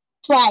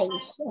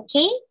twice,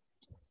 okay?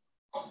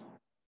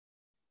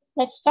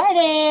 Let's start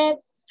it.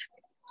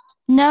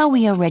 Now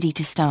we are ready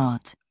to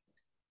start.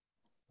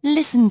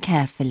 Listen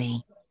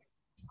carefully.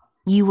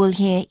 You will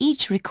hear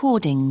each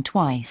recording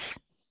twice.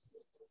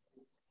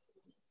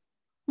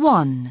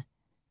 1.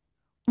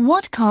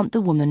 What can't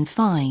the woman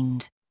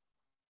find?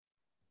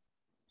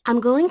 I'm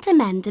going to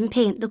mend and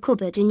paint the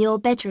cupboard in your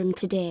bedroom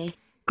today.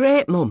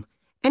 Great, Mum.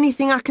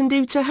 Anything I can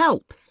do to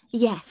help?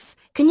 Yes.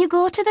 Can you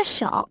go to the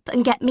shop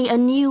and get me a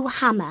new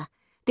hammer?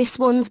 This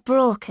one's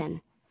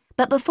broken.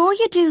 But before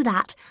you do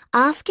that,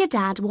 ask your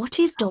dad what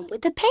he's done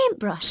with the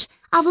paintbrush.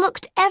 I've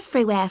looked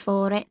everywhere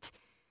for it.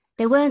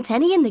 There weren't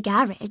any in the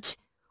garage.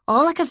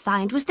 All I could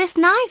find was this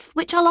knife,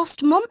 which I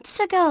lost months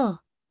ago.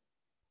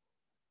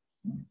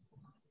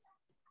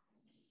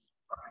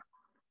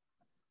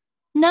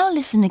 Now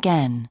listen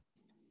again.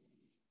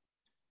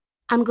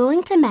 I'm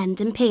going to mend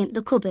and paint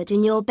the cupboard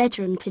in your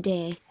bedroom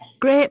today.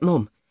 Great,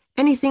 Mum.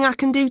 Anything I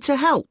can do to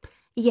help?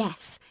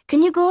 Yes.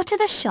 Can you go to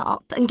the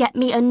shop and get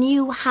me a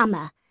new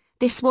hammer?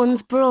 This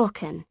one's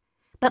broken.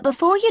 But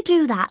before you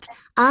do that,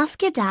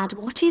 ask your dad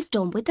what he's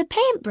done with the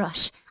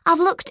paintbrush. I've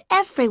looked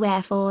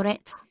everywhere for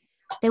it.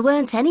 There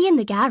weren't any in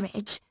the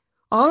garage.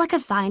 All I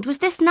could find was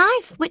this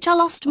knife, which I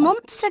lost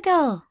months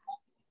ago.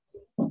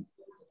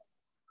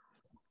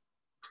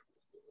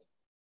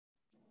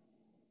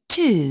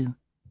 Two.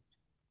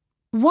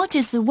 What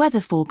is the weather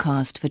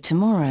forecast for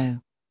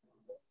tomorrow?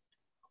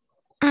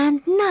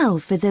 And now,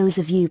 for those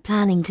of you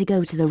planning to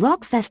go to the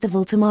rock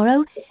festival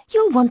tomorrow,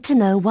 you'll want to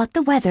know what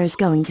the weather's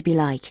going to be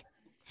like.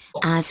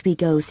 As we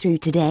go through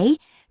today,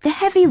 the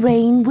heavy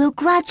rain will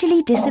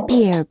gradually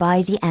disappear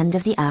by the end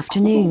of the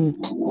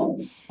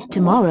afternoon.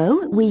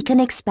 Tomorrow, we can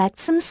expect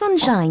some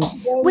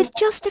sunshine with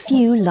just a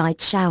few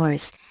light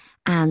showers,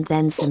 and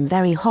then some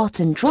very hot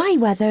and dry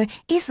weather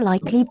is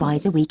likely by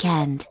the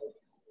weekend.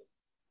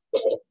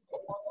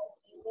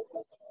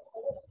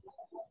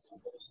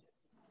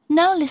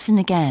 Now listen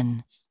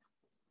again.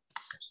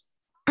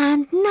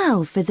 And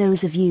now, for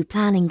those of you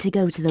planning to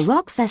go to the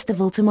rock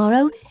festival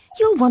tomorrow,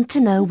 you'll want to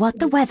know what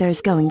the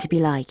weather's going to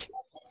be like.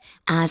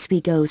 As we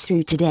go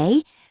through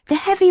today, the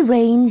heavy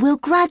rain will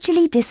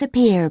gradually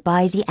disappear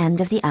by the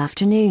end of the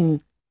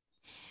afternoon.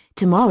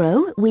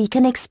 Tomorrow we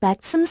can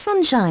expect some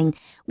sunshine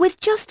with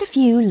just a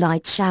few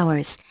light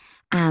showers,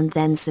 and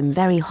then some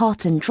very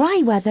hot and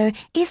dry weather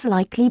is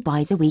likely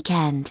by the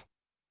weekend.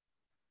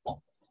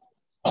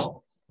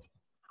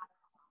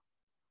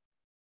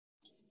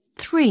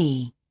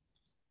 Three.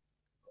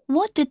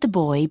 What did the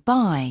boy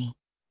buy?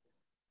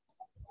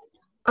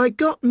 I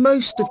got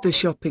most of the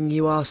shopping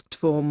you asked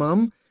for,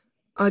 Mum.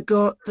 I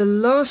got the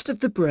last of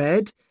the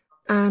bread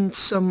and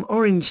some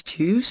orange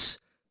juice,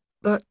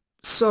 but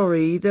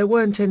sorry, there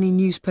weren't any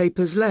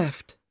newspapers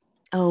left.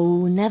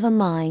 Oh, never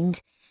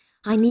mind.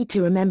 I need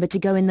to remember to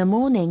go in the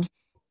morning.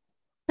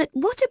 But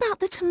what about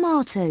the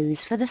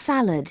tomatoes for the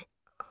salad?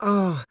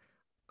 Ah,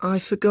 I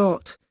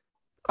forgot.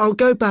 I'll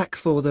go back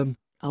for them.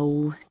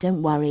 Oh,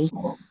 don't worry.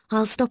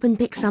 I'll stop and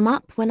pick some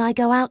up when I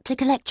go out to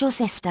collect your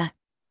sister.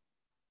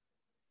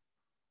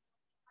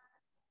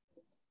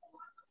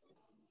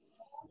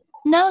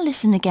 Now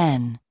listen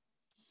again.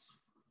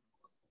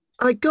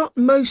 I got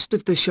most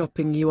of the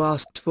shopping you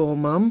asked for,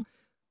 Mum.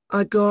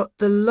 I got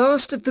the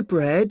last of the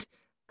bread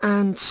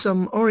and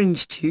some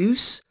orange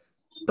juice,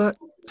 but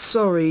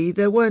sorry,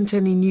 there weren't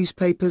any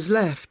newspapers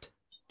left.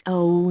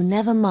 Oh,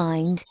 never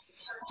mind.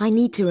 I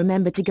need to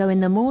remember to go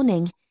in the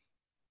morning.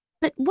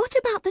 But what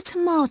about the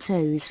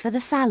tomatoes for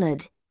the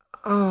salad?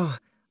 Ah,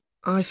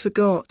 I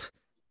forgot.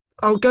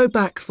 I'll go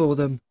back for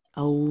them.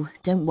 Oh,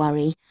 don't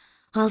worry.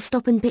 I'll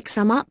stop and pick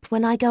some up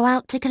when I go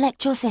out to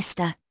collect your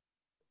sister.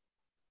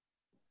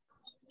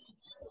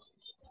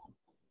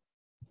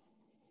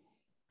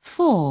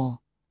 Four.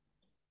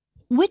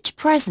 Which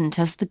present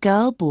has the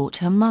girl bought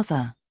her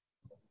mother?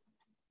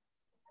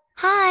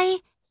 Hi,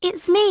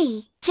 it's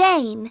me,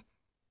 Jane.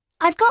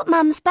 I've got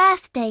Mum's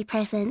birthday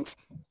present.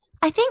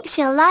 I think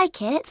she'll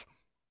like it.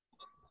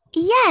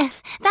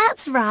 Yes,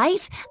 that's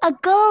right, a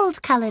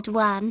gold-coloured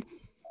one.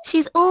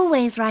 She's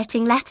always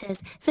writing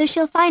letters, so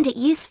she'll find it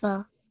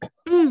useful.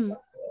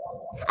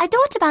 I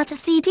thought about a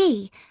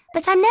CD,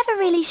 but I'm never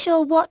really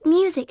sure what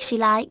music she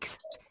likes.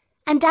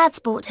 And Dad's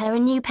bought her a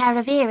new pair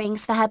of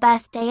earrings for her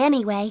birthday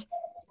anyway.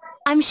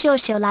 I'm sure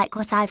she'll like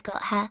what I've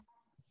got her.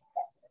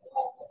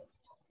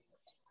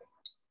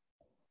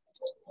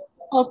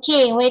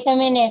 Okay, wait a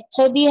minute.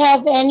 So do you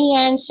have any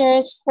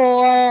answers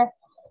for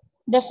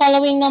the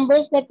following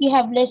numbers that you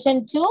have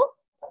listened to?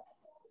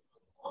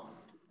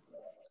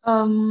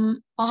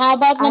 How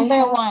about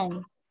number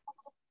one?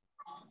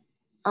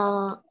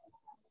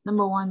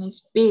 Number one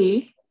is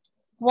B.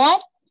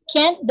 What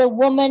can't the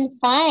woman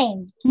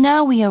find?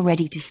 Now we are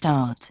ready to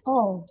start.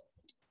 Oh.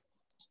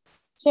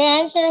 So your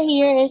answer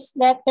here is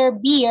letter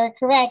B, you're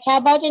correct. How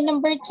about in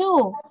number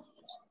two?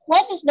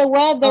 What is the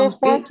weather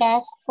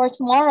forecast for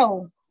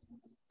tomorrow?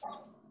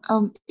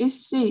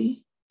 It's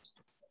C,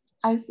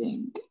 I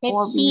think.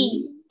 It's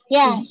C.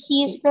 Yeah,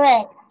 C is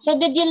correct. So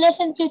did you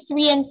listen to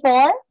 3 and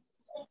 4?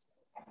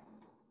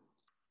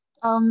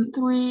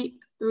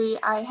 Three,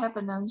 I have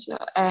an answer,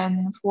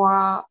 and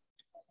 4,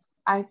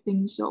 I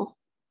think so.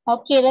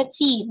 Okay, let's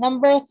see.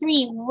 Number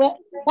 3,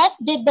 what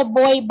did the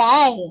boy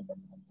buy?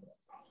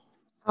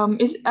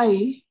 It's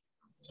A.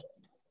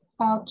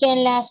 Okay,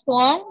 and last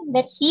one.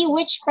 Let's see,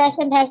 which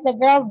present has the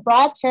girl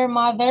brought her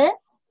mother?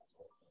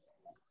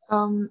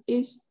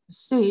 It's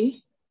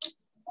C.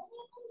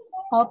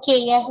 Okay,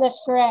 yes,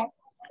 that's correct.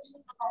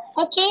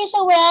 Okay,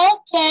 so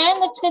well, 10.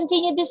 Let's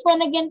continue this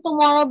one again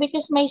tomorrow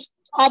because my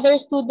other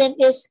student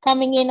is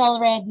coming in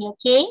already,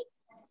 okay?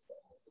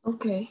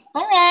 Okay.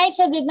 All right,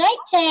 so good night,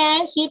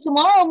 10. See you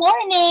tomorrow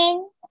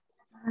morning.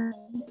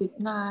 Good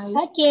night.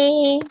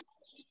 Okay.